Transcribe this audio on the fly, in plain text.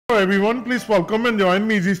Hello everyone, please welcome and join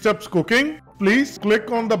me Easy Steps Cooking. Please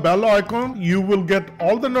click on the bell icon. You will get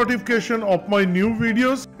all the notification of my new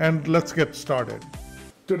videos, and let's get started.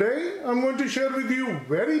 Today I'm going to share with you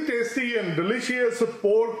very tasty and delicious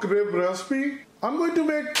pork rib recipe. I'm going to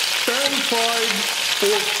make pan-fried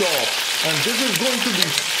pork chop, and this is going to be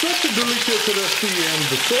such a delicious recipe and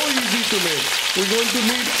so easy to make. We're going to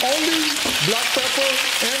need only black pepper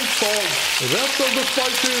and salt. The rest of the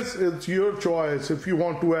spices, it's your choice if you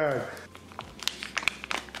want to add.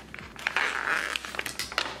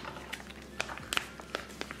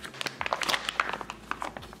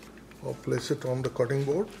 I'll place it on the cutting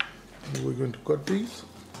board. We're going to cut these.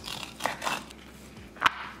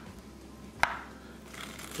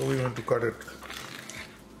 So we're going to cut it.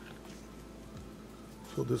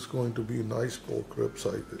 So this is going to be nice pork rib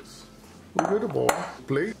sizes. We get a bowl,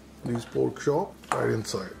 plate these pork chop right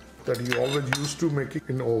inside that you always used to make it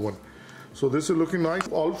in oven. So this is looking nice.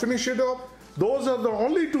 I'll finish it up. Those are the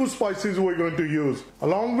only two spices we're going to use,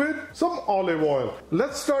 along with some olive oil.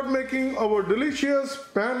 Let's start making our delicious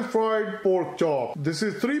pan-fried pork chop. This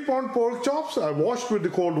is 3-pound pork chops I washed with the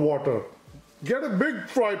cold water. Get a big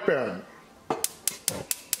fry pan.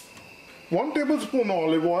 1 tablespoon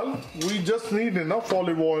olive oil. We just need enough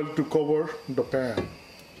olive oil to cover the pan.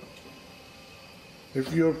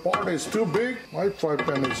 If your pot is too big, my fry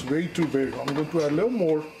pan is way too big. I'm going to add a little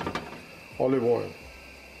more olive oil.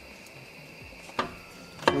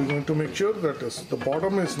 We're going to make sure that the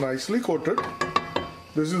bottom is nicely coated.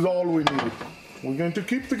 This is all we need. We're going to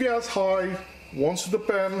keep the gas high. Once the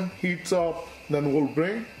pan heats up, then we'll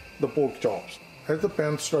bring the pork chops. As the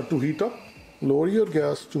pan starts to heat up, lower your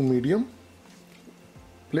gas to medium.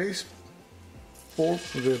 Place pork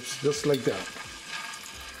ribs just like that.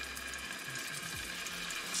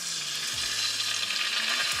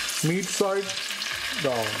 Meat side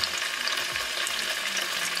down.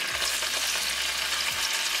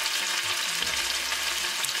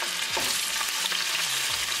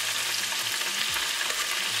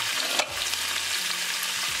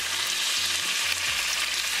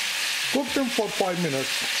 Cook them for 5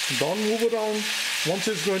 minutes. Don't move around. Once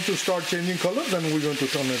it's going to start changing color, then we're going to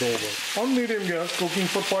turn it over. On medium gas, cooking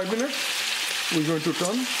for 5 minutes, we're going to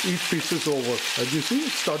turn each pieces over. As you see,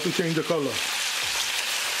 it starts to change the color.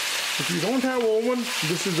 If you don't have oven,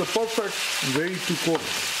 this is the perfect way to cook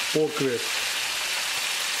pork ribs.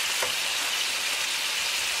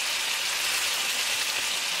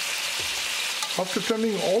 After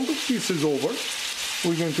turning all the pieces over,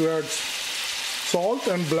 we're going to add salt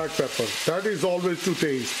and black pepper. That is always to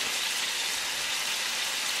taste.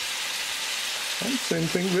 And same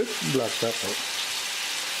thing with black pepper.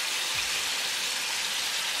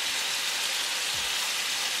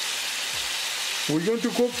 We're going to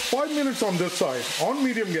cook 5 minutes on this side on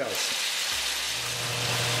medium gas.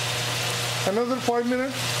 Another 5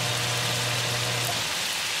 minutes.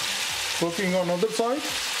 Cooking on other side.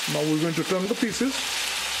 Now we're going to turn the pieces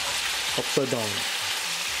upside down.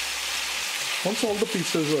 Once all the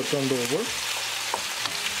pieces are turned over,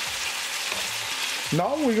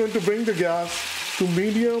 now we're going to bring the gas to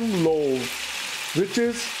medium low, which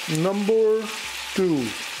is number 2.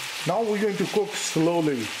 Now we're going to cook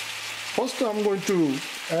slowly. First I'm going to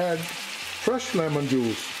add fresh lemon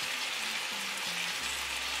juice.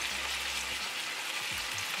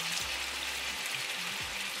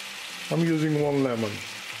 I'm using 1 lemon.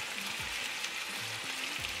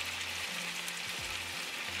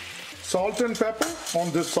 Salt and pepper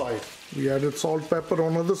on this side. We added salt, pepper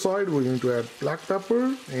on the other side. We're going to add black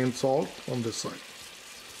pepper and salt on this side.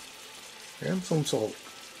 And some salt.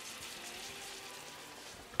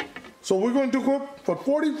 So we're going to cook for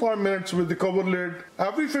 45 minutes with the cover lid.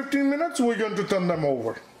 Every 15 minutes we're going to turn them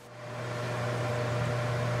over.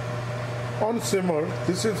 On simmer,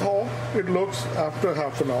 this is how it looks after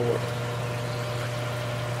half an hour.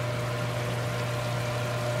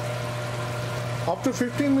 After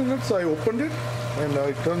 15 minutes I opened it and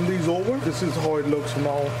I turned these over. This is how it looks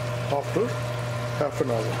now after half an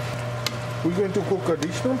hour. We're going to cook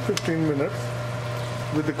additional 15 minutes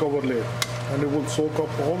with the cover lid, and it will soak up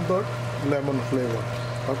all the lemon flavor.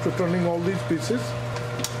 After turning all these pieces,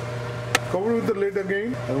 cover with the lid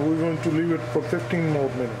again, and we're going to leave it for 15 more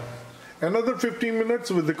minutes. Another 15 minutes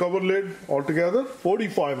with the cover lid, altogether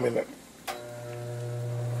 45 minutes.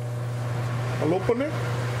 I'll open it.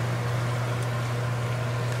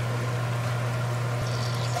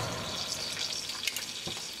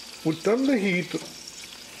 We'll turn the heat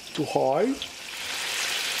to high.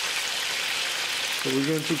 So we're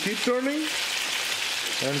going to keep turning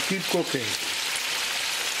and keep cooking.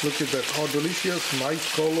 Look at that, how delicious,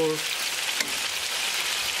 nice color.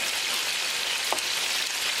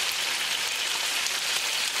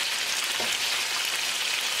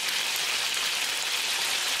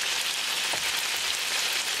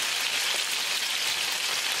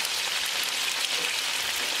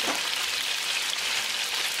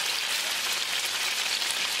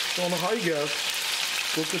 So on a high gas,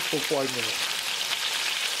 cook it for 5 minutes.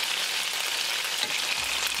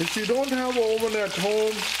 If you don't have an oven at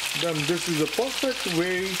home, then this is a perfect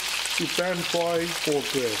way to pan fry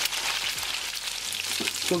pork ribs.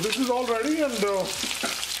 So this is all ready, and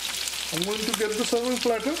I'm going to get the serving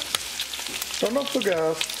platter. Turn off the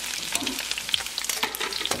gas.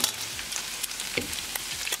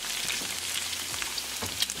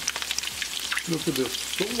 Look at this,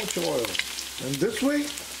 so much oil. And this way,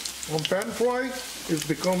 on pan fry, it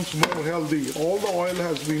becomes more healthy. All the oil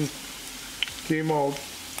came out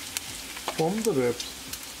from the ribs.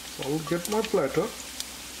 So I'll get my platter.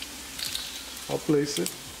 I'll place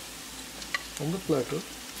it on the platter.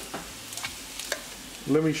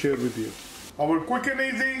 Let me share with you our quick and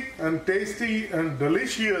easy and tasty and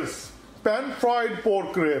delicious pan fried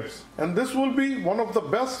pork ribs. And this will be one of the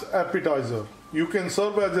best appetizer you can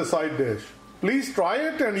serve as a side dish. Please try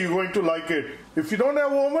it and you're going to like it. If you don't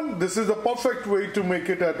have an oven, this is a perfect way to make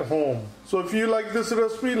it at home. So if you like this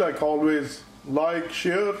recipe, like always, like,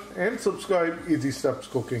 share and subscribe Easy Steps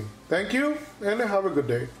Cooking. Thank you and have a good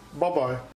day. Bye-bye.